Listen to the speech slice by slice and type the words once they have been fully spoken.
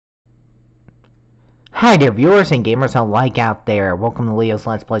Hi there viewers and gamers alike out there. Welcome to Leo's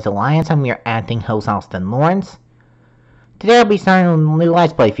Let's Plays Alliance. I'm your acting host Austin Lawrence. Today I'll be starting a new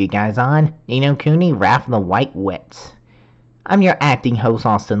Let's Play for you guys on Ni No Kuni, Wrath of the White Wits. I'm your acting host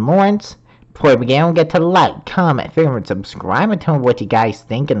Austin Lawrence. Before we begin, get to like, comment, favorite, subscribe, and tell me what you guys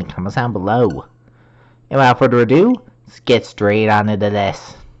think in the comments down below. And without further ado, let's get straight on into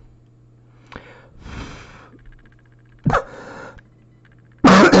this.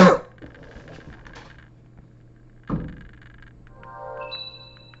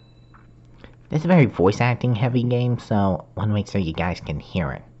 This is a very voice acting heavy game, so I want to make sure you guys can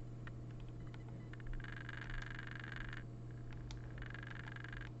hear it.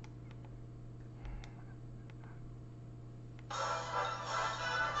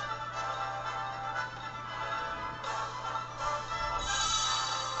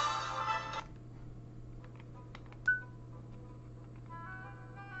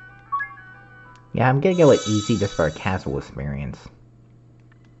 Yeah, I'm gonna go with easy just for a casual experience.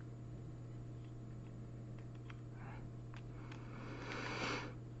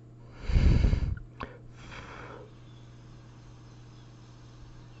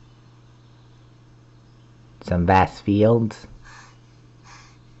 Some vast fields.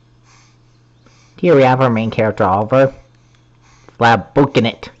 Here we have our main character Oliver. Flat booking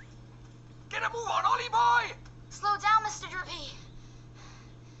it. Get a move on, Ollie boy! Slow down, Mr. Drippy.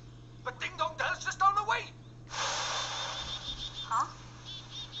 But Ding Dong Dell's just on the way. Huh?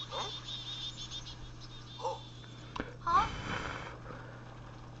 Huh? Oh. Huh?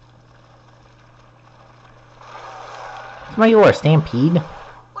 Somebody or a stampede?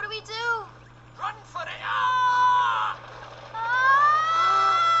 What do we do? Run for it! Ah!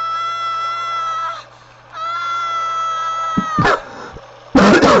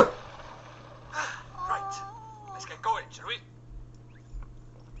 Right. Let's get going, shall we?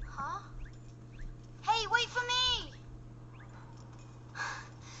 Huh? Hey, wait for me!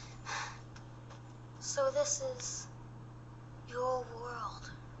 So this is your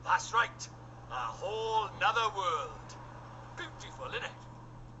world. That's right. A whole nother world. Beautiful, isn't it?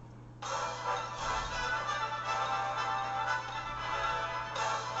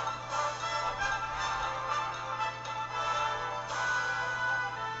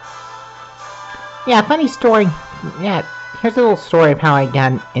 Yeah, funny story. Yeah, here's a little story of how I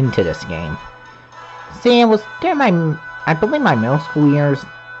got into this game. See, it was during I believe my middle school years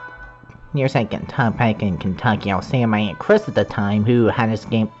back in Kentucky. I was staying with my Aunt Chris at the time, who had this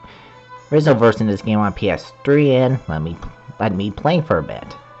game, original version of this game on PS3, and let me play for a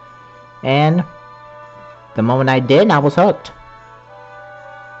bit. And the moment I did, I was hooked.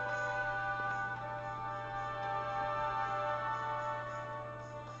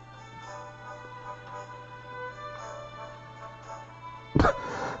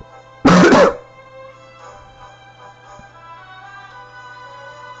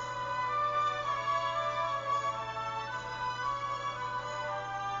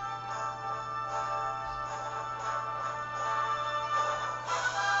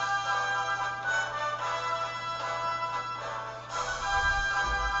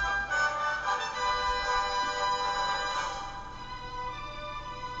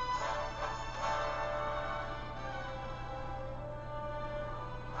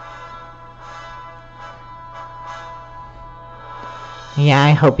 Yeah,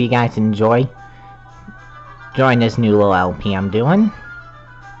 I hope you guys enjoy this new little LP I'm doing.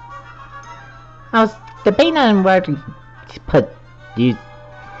 I was debating on whether to put you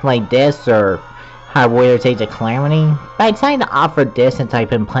like this or High Warriors Age of Calamity, but I decided to offer this since I've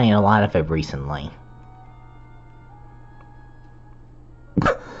been playing a lot of it recently.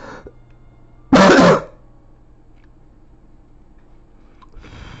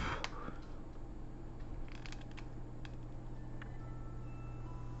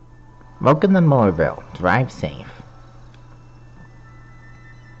 Welcome to Millerville. Drive safe.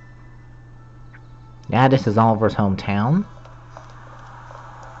 Yeah, this is Oliver's hometown.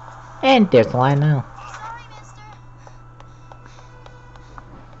 And there's the line now. Sorry, mister.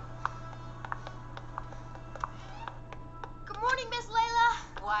 Good morning, Miss Layla.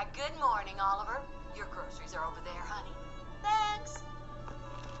 Why, good morning, Oliver. Your groceries are over there, honey. Thanks.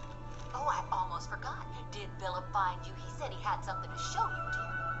 Oh, I almost forgot. Did Philip find you? He said he had something to show you, dear.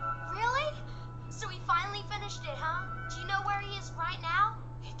 Really? So he finally finished it, huh? Do you know where he is right now?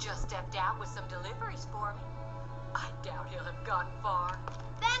 He just stepped out with some deliveries for me. I doubt he'll have gone far.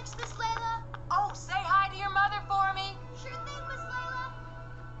 Thanks, Miss Layla. Oh, say hi to your mother for me. Sure thing, Miss Layla.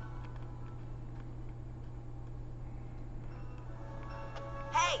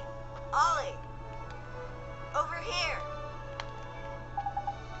 Hey, Ollie! Over here!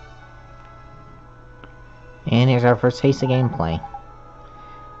 And here's our first taste of gameplay.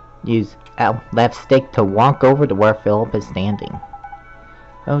 Use left stick to walk over to where Philip is standing.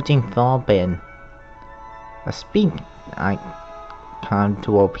 Approaching Philip in a speak icon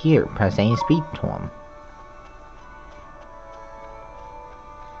to appear. Press A and speak to him.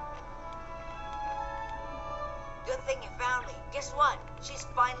 Good thing you found me. Guess what? She's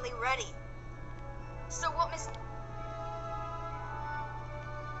finally ready. So what, Miss...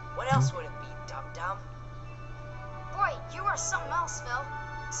 What else would it be, dum-dum? Boy, you are something else, Phil.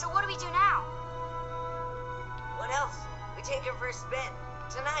 So what do we do now? What else? We take her for a spin.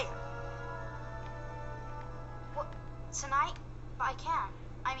 Tonight. What? Tonight? But I can.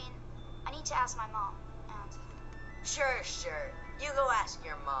 I mean, I need to ask my mom, and... Sure. You go ask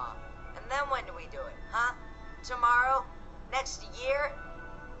your mom. And then when do we do it, huh? Tomorrow? Next year?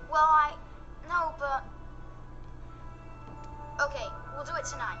 Well, No, but... Okay, we'll do it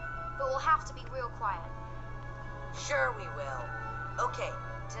tonight. But we'll have to be real quiet. Sure we will. Okay,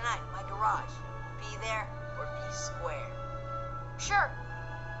 tonight, my garage. Be there or be square. Sure.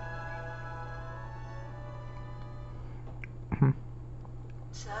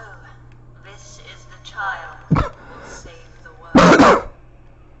 So, this is the child who will save the world.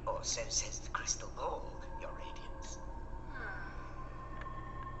 Or so says the crystal ball, your radiance.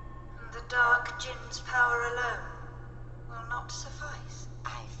 The dark Jin's power alone will not suffice.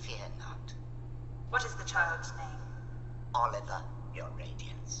 I fear not. What is the child's name? Oliver, your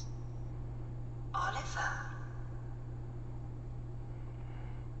radiance. Oliver.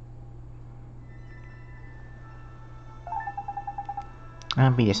 I'll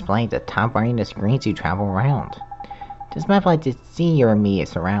be displayed at the top right of the screen as you travel around. This map lets you see your immediate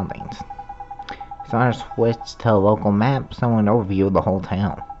surroundings. Star switch to a local map, showing an overview of the whole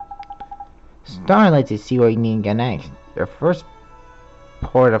town. Star lets you see where you need to get next. Your first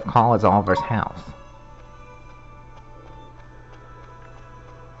port of call is Oliver's house.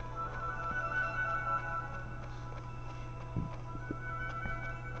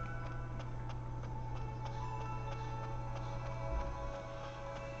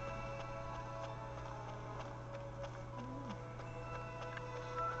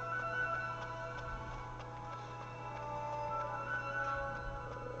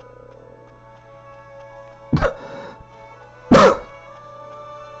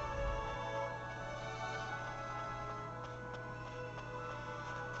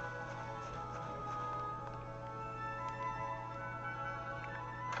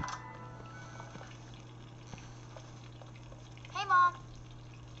 Hey, Mom.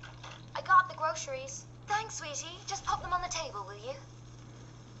 I got the groceries. Thanks, sweetie. Just pop them on the table, will you?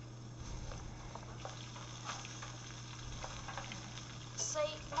 Say,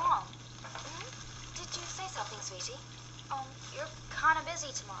 Mom, Did you say something, sweetie? you're kind of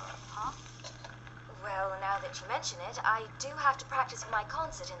busy tomorrow, huh? Well, now that you mention it, I do have to practice for my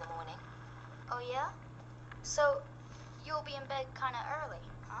concert in the morning. Oh, yeah? So, you'll be in bed kind of early,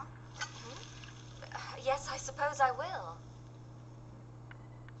 huh? Yes, I suppose I will.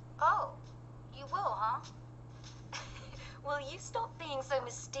 Oh, you will, huh? Will you stop being so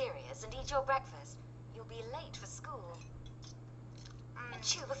mysterious and eat your breakfast? You'll be late for school.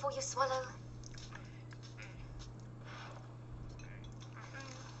 Chew before you swallow.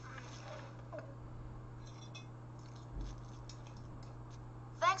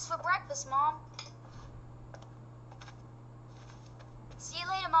 Thanks for breakfast, Mom. See you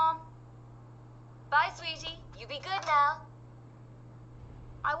later, Mom. Bye, sweetie. You be good now.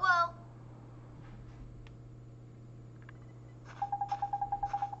 I will.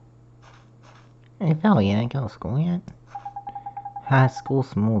 Hey Phil, you didn't go to school yet? High school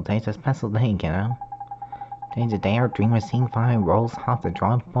smooth. Today's a special day, kiddo. Today's a day our dream of seeing flying rolls off the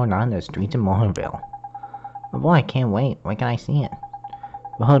drawing board on the streets of Motorville. Oh boy, I can't wait. When can I see it?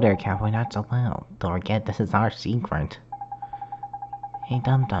 Whoa there, cowboy, not so loud. Don't forget, this is our secret. Hey,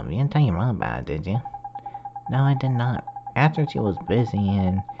 Dum-Dum, you didn't tell your mom about it, did you? No, I did not. After she was busy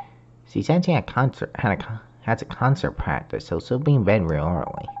and... She said she had a concert practice, so she'll be in bed real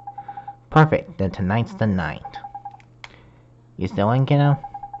early. Perfect, then tonight's the night. You still in, kiddo?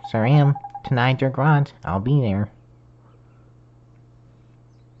 Sure am. Tonight, your garage. I'll be there.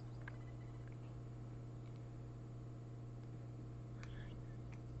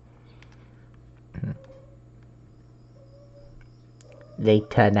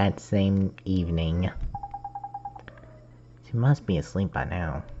 Later that same evening. She must be asleep by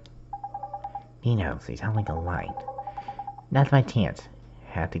now. He knows, he's out like a light. That's my chance.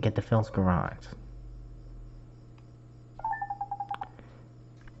 Have to get to Phil's garage.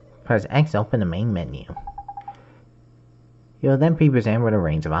 Press X to open the main menu. You'll then be presented with a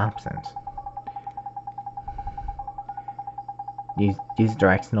range of options. Use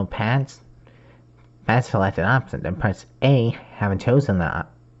directional pads. Pads select an option, then press A. Having chosen the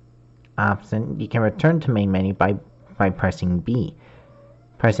option, you can return to main menu by pressing B.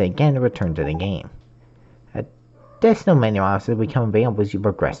 Press it again to return to the game. Additional menu options become available as you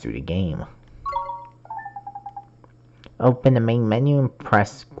progress through the game. Open the main menu and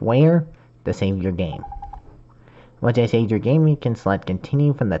press square to save your game. Once you save your game, you can select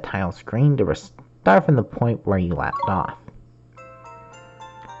continue from the tile screen to restart from the point where you left off.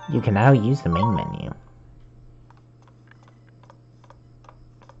 You can now use the main menu.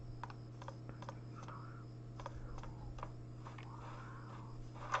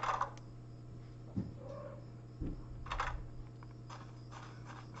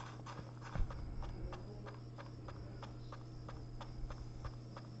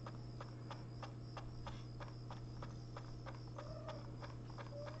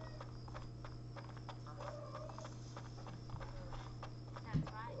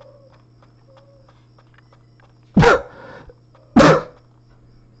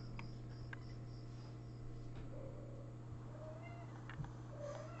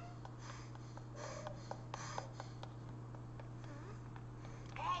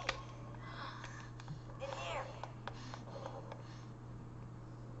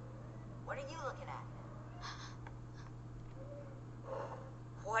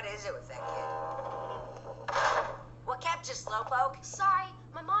 What is it with that kid? What kept you, Slowpoke? Sorry,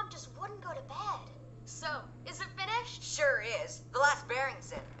 my mom just wouldn't go to bed. So, is it finished? Sure is. The last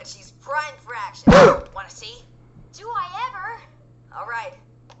bearing's in, and she's primed for action. Wanna see? Do I ever? All right.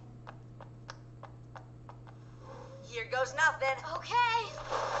 Here goes nothing. Okay.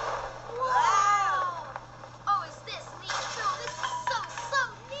 Wow! Oh, is this neat? Phil, this is so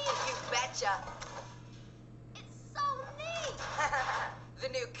neat. You betcha. It's so neat. The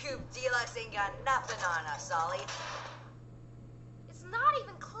new Coupe Deluxe ain't got nothing on us, Ollie. It's not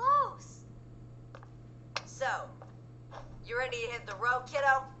even close. So, you ready to hit the road,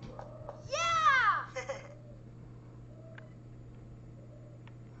 kiddo? Yeah!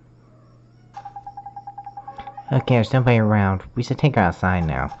 Okay, there's nobody around. We should take her outside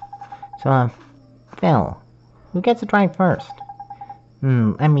now. So, Phil, who gets to drive first?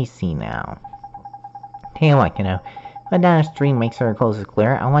 Let me see now. Tell you what, kiddo. But down the street makes her closest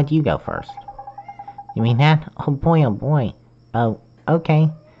clear. I'll let you go first. You mean that? Oh boy, oh boy. Oh, okay.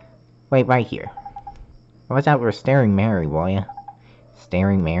 Wait, right here. I was out for Staring Mary, will ya?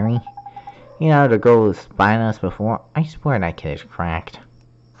 Staring Mary? You know, the girl who was spying us before? I swear that kid is cracked.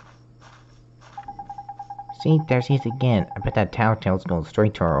 See, there she is again. I bet that tattle's going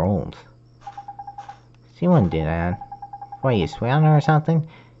straight to her olds. She wouldn't do that. What, you swear on her or something?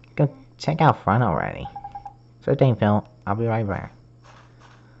 Go check out front already. Sure thing, Phil. I'll be right back.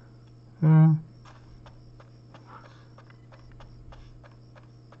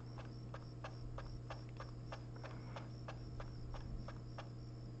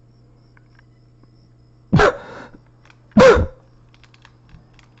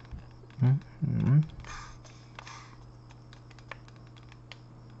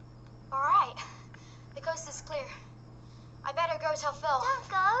 Alright. The coast is clear. I better go tell Phil. Don't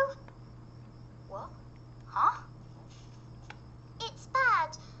go. What? Huh? It's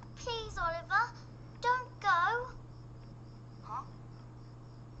bad. Please, Oliver. Don't go. Huh?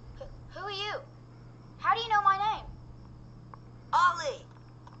 Who are you? How do you know my name? Ollie!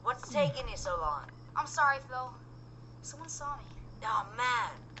 What's taking you so long? I'm sorry, Phil. Someone saw me. Oh,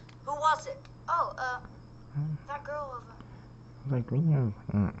 man. Who was it? Oh, that girl over.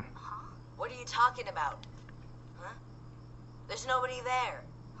 Huh? What are you talking about? Huh? There's nobody there.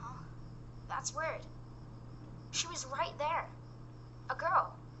 Huh? That's weird. She was right there. A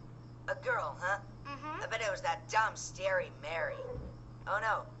girl. A girl, huh? Mm-hmm. I bet it was that dumb, Staring Mary. Oh,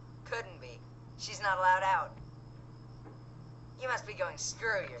 no. Couldn't be. She's not allowed out. You must be going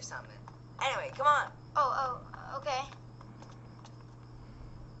screwy or something. Anyway, come on. Oh, okay.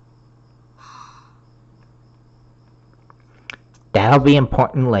 That'll be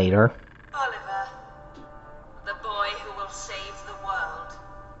important later. Oliver, the boy who will save the world.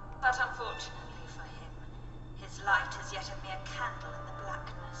 But unfortunately for him, his light is yet a mere candle in the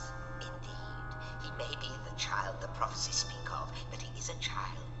blackness. Indeed, he may be the child the prophecies speak of, but he is a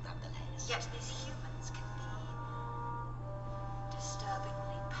child nonetheless. Yet these humans can be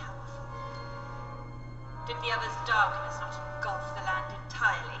disturbingly powerful. Did the other's darkness not engulf the land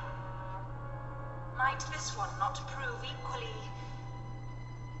entirely? Might this one not prove equally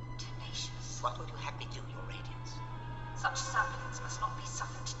tenacious? What would you have me do, Your Radiance? Such saplings must not be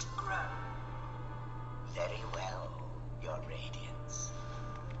suffered to grow. Very well, Your Radiance.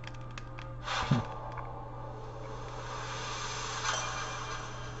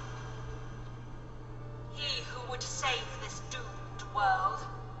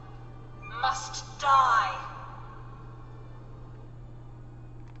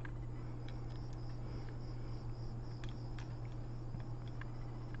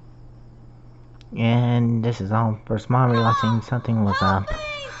 And this is all for Mom realizing something was up.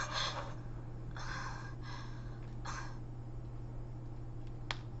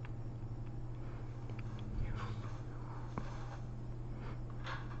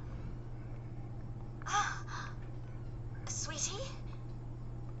 Sweetie?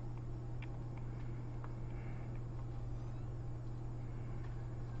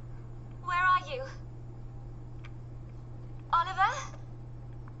 Where are you? Oliver?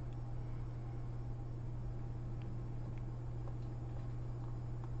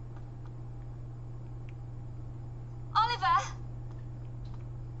 Oliver?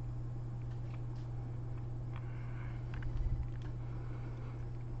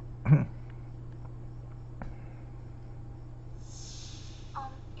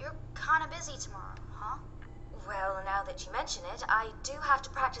 You're kind of busy tomorrow, huh? Well, now that you mention it, I do have to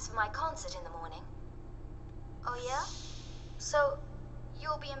practice for my concert in the morning. Oh, yeah? So,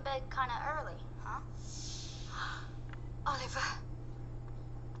 you'll be in bed kind of early, huh? Oliver.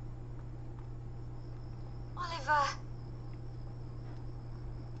 Oliver.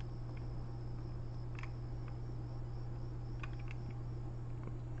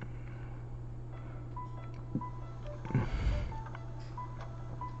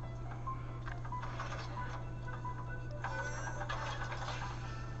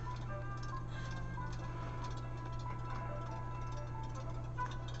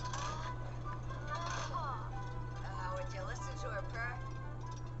 Would you listen to her purr?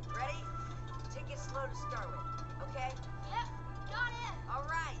 Ready? Take it slow to start with, okay? Yep, got it. All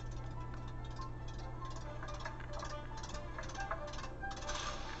right.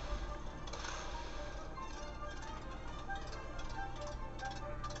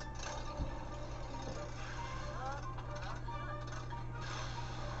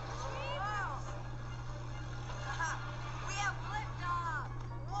 We have liftoff!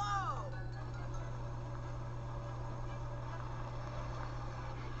 Whoa!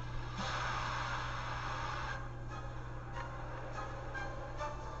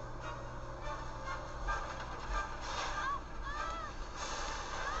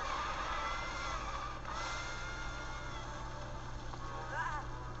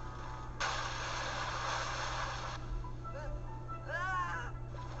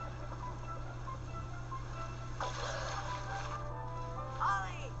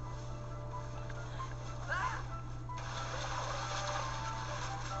 Ollie!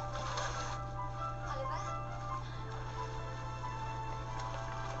 Oliver?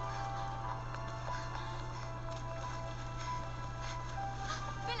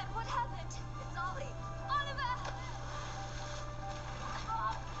 Philip, what happened? It's Ollie! Oliver!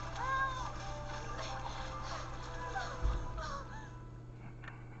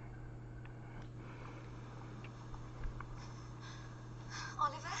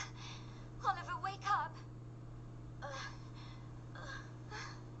 Oliver? Oliver, wake up!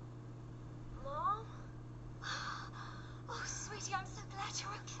 Mom? Oh, sweetie, I'm so glad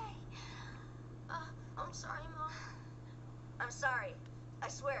you're okay. I'm sorry, Mom. I'm sorry. I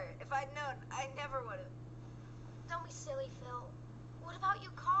swear, if I'd known, I never would have. Don't be silly, Phil. What about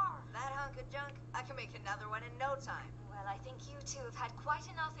your car? That hunk of junk, I can make another one in no time. Well, I think you two have had quite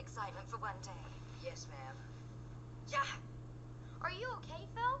enough excitement for one day. Yes, ma'am. Yeah, Are you okay,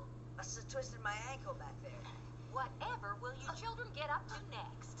 Phil? I must have twisted my ankle back there. Whatever will you children get up to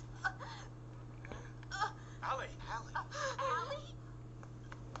next? Allie! Allie?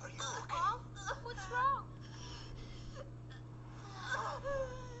 Are you okay? Mom? What's wrong?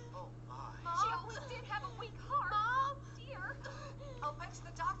 Oh, my. She always did have a weak heart. Mom? Dear. I'll fetch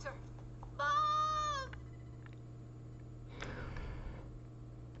the doctor. Mom!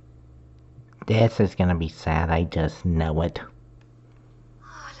 This is gonna be sad, I just know it.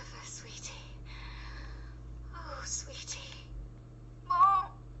 Oliver, sweetie. Oh, sweetie. Mom!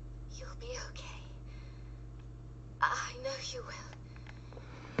 You'll be okay. I know you will.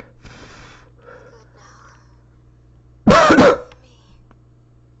 Good now. Me.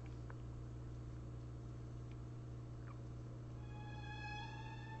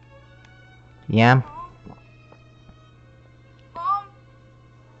 Yeah? Mom?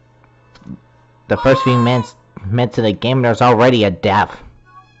 The first few minutes of the game, there's already a death.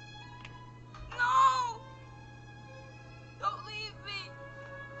 No! Don't leave me!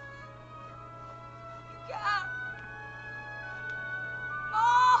 You can't!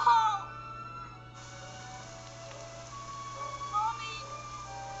 Mom! Mommy!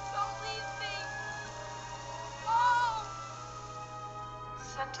 Don't leave me! Mom!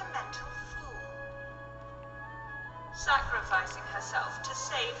 Sentimental fool. Sacrificing herself to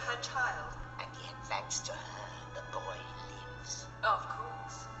save her child. And yet, thanks to her, the boy lives. Of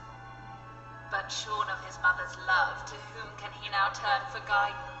course. But shorn of his mother's love, to whom can he now turn for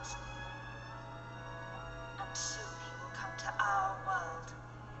guidance? And soon he will come to our world,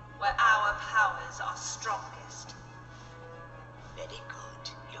 where our powers are strongest. Very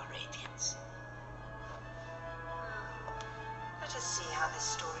good, Your Radiance. Let us see how this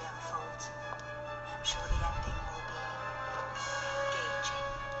story unfolds. I'm sure the ending will be engaging.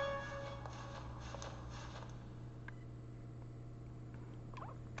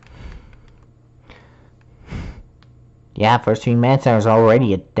 Yeah, first few minutes I was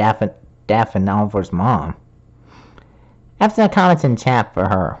already a deaf and Oliver's mom. Have some comments in chat for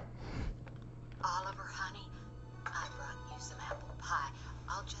her. Oliver, honey, I brought you some apple pie.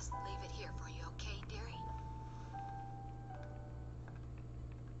 I'll just leave it here for you, okay, dearie?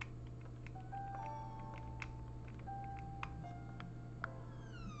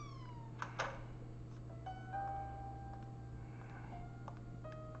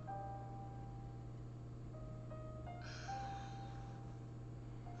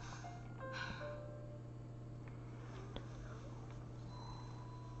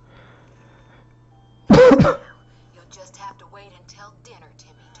 You'll just have to wait until dinner,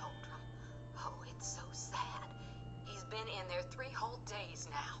 Timmy told him. Oh, it's so sad. He's been in there 3 whole days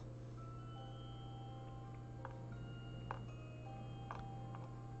now.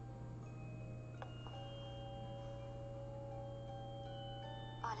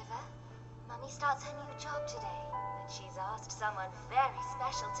 Oliver, Mummy starts her new job today, and she's asked someone very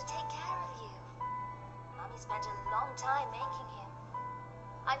special to take care of you. Mummy spent a long time making him.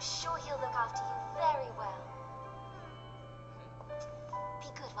 I'm sure he'll look after you very well. Be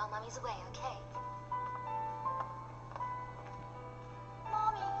good while Mummy's away, okay?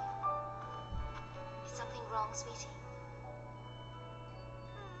 Mommy! Is something wrong, sweetie?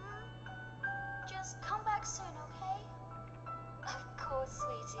 Just come back soon, okay? Of course,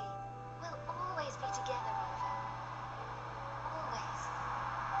 sweetie. We'll always be together, Oliver. Always.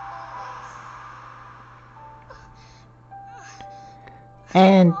 Always.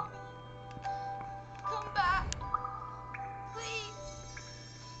 And Mommy, come back. Please.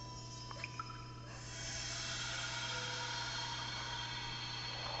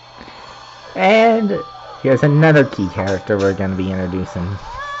 And here's another key character we're going to be introducing.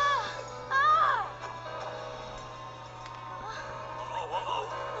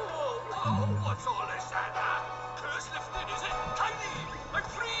 What's all this, Anna? Curse lifted, is it? Tiny! I'm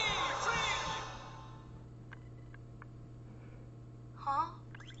free! Free! Huh?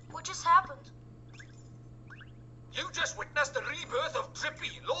 What just happened? You just witnessed the rebirth of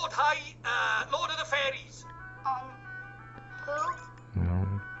Drippy, Lord of the Fairies. Who?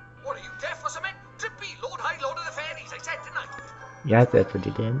 What, are you deaf or something? Drippy, Lord of the Fairies, I said, didn't I? Yes, that's what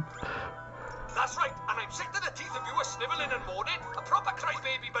you did. That's right, and I'm sick to the teeth of you snivelling and moaning. A proper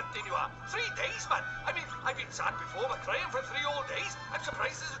crybaby bunting you are. 3 days, man. I mean, I've been sad before, but crying for 3 whole days? I'm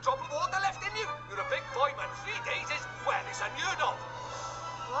surprised there's a drop of water left in you. You're a big boy, man. 3 days is, well, it's unheard of.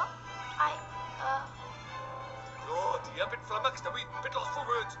 What? Oh, dear, a bit flummoxed, a wee bit lost for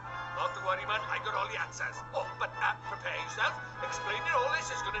words. Not to worry, man, I got all the answers. Oh, but prepare yourself. Explaining all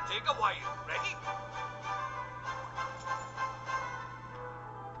this is going to take a while. Ready?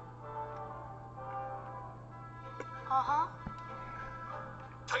 Uh-huh.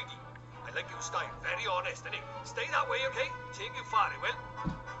 Tidy. I like your style. Very honest, innit? Stay that way, okay? Take you far, it will.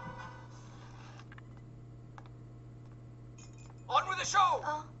 On with the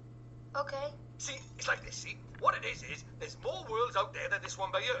show! Okay. See, it's like this, see? What it is there's more worlds out there than this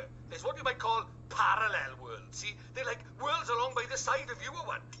one by here. There's what you might call parallel worlds, see? They're like worlds along by the side of your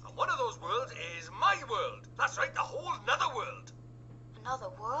one. And one of those worlds is my world. That's right, the whole nother world. Another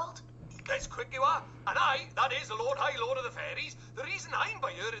world? Guess quick you are. And that is the Lord of the Fairies. The reason I'm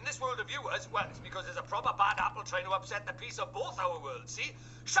by here in this world of yours, well, it's because there's a proper bad apple trying to upset the peace of both our worlds, see?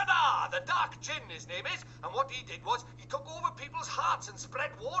 Shadar, the Dark Djinn, his name is, and what he did was, he took over people's hearts and spread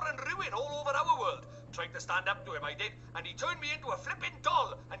war and ruin all over our world. Tried to stand up to him, I did, and he turned me into a flipping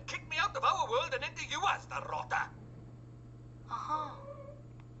doll and kicked me out of our world and into yours, the rotter. Uh-huh.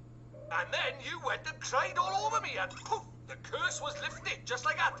 And then you went and cried all over me, and poof, the curse was lifted, just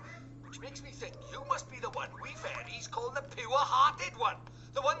like that. Which makes me think you must be the one we fairies call the pure-hearted one.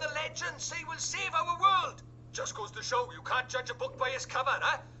 The one the legends say will save our world. Just goes to show you can't judge a book by its cover,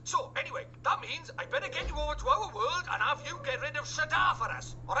 huh? So, anyway, that means I better get you over to our world and have you get rid of Shadar for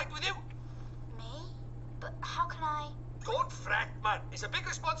us. All right with you? Me? But how can I... Don't fret, man. It's a big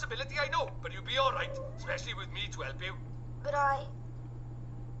responsibility, I know, but you'll be all right, especially with me to help you. But I...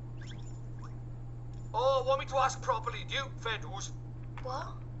 Oh, want me to ask properly, do you, fair dues? What?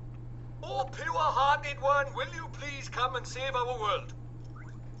 Oh, pure-hearted one, will you please come and save our world?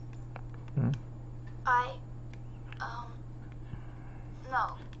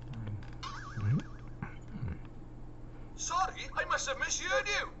 No. Sorry, I must have misheard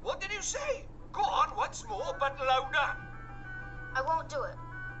you. What did you say? Go on once more, but louder. I won't do it.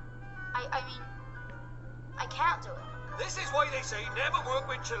 I mean, I can't do it. This is why they say never work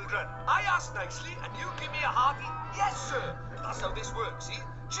with children. I ask nicely, and you give me a hearty yes, sir. That's how this works, see?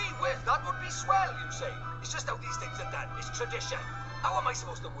 Gee whiz, that would be swell, you say. It's just how these things are done. It's tradition. How am I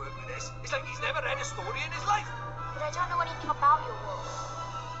supposed to work with this? It's like he's never read a story in his life. But I don't know anything about your world.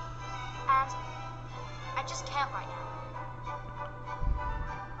 And I just can't right now.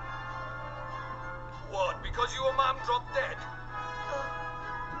 What, because your mom dropped dead?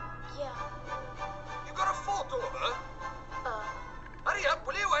 Yeah. You got a photo of her? Hurry up,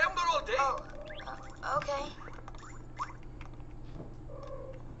 will you? I haven't got all day. Okay.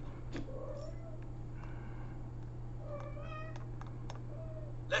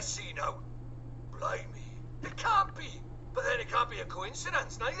 Let's see now. Blimey. It can't be. But then it can't be a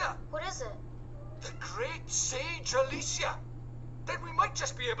coincidence, neither. What is it? The great sage Alicia. Then we might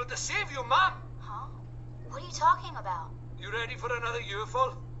just be able to save you, ma'am. Huh? What are you talking about? You ready for another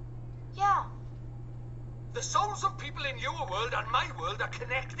earful? Yeah. The souls of people in your world and my world are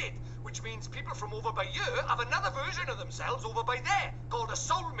connected, which means people from over by here have another version of themselves over by there, called a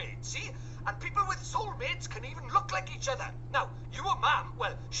soulmate, see? And people with soulmates can even look like each other. Now, your mum,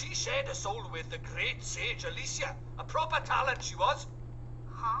 well, she shared a soul with the great sage Alicia. A proper talent she was.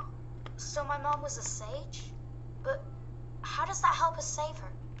 Huh? So my mom was a sage? But how does that help us save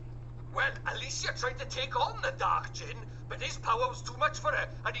her? Well, Alicia tried to take on the dark djinn, but his power was too much for her,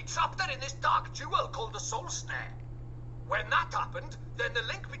 and he trapped her in this dark jewel called the Soul Snare. When that happened, then the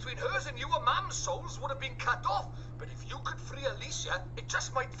link between hers and your mum's souls would have been cut off. But if you could free Alicia, it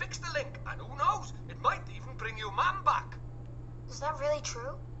just might fix the link, and who knows, it might even bring your mum back. Is that really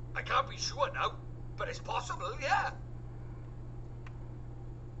true? I can't be sure now, but it's possible, yeah.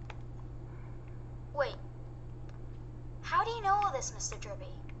 Wait. How do you know all this, Mr. Drippy?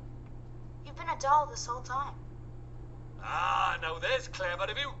 You've been a doll this whole time. Ah, now there's clever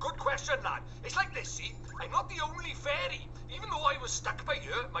of you. Good question, lad. It's like this, see? I'm not the only fairy. Even though I was stuck by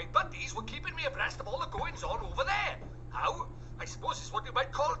here, my buddies were keeping me abreast of all the goings-on over there. How? I suppose it's what you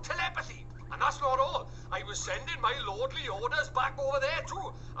might call telepathy. And that's not all. I was sending my lordly orders back over there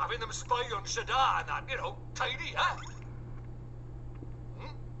too, having them spy on Shadar and that, you know, tidy, huh?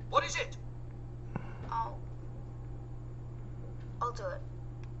 What is it? I'll do it.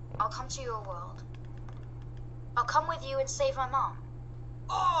 I'll come to your world. I'll come with you and save my mom.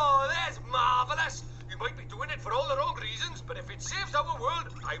 Oh, that's marvellous. You might be doing it for all the wrong reasons, but if it saves our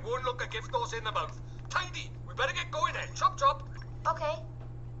world, I won't look a gift horse in the mouth. Tidy, we better get going then. Chop chop. Okay.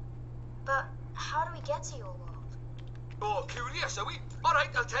 But how do we get to your world? Oh, curious, are we? Alright,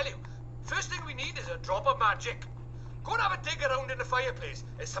 I'll tell you. First thing we need is a drop of magic. Go and have a dig around in the fireplace.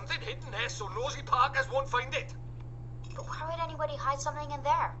 There's something hidden there so nosy Parkers won't find it. But why would anybody hide something in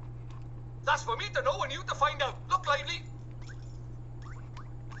there? That's for me to know and you to find out. Look lively.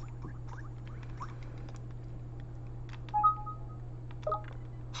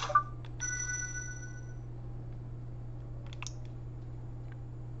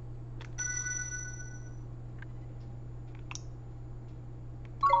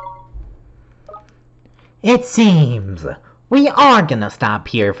 It seems we are gonna stop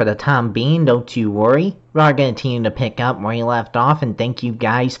here for the time being, don't you worry. We are gonna continue to pick up where you left off, and thank you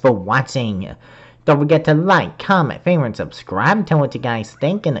guys for watching. Don't forget to like, comment, favorite, and subscribe. Tell me what you guys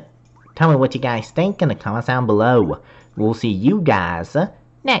think in the comments down below. We'll see you guys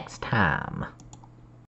next time.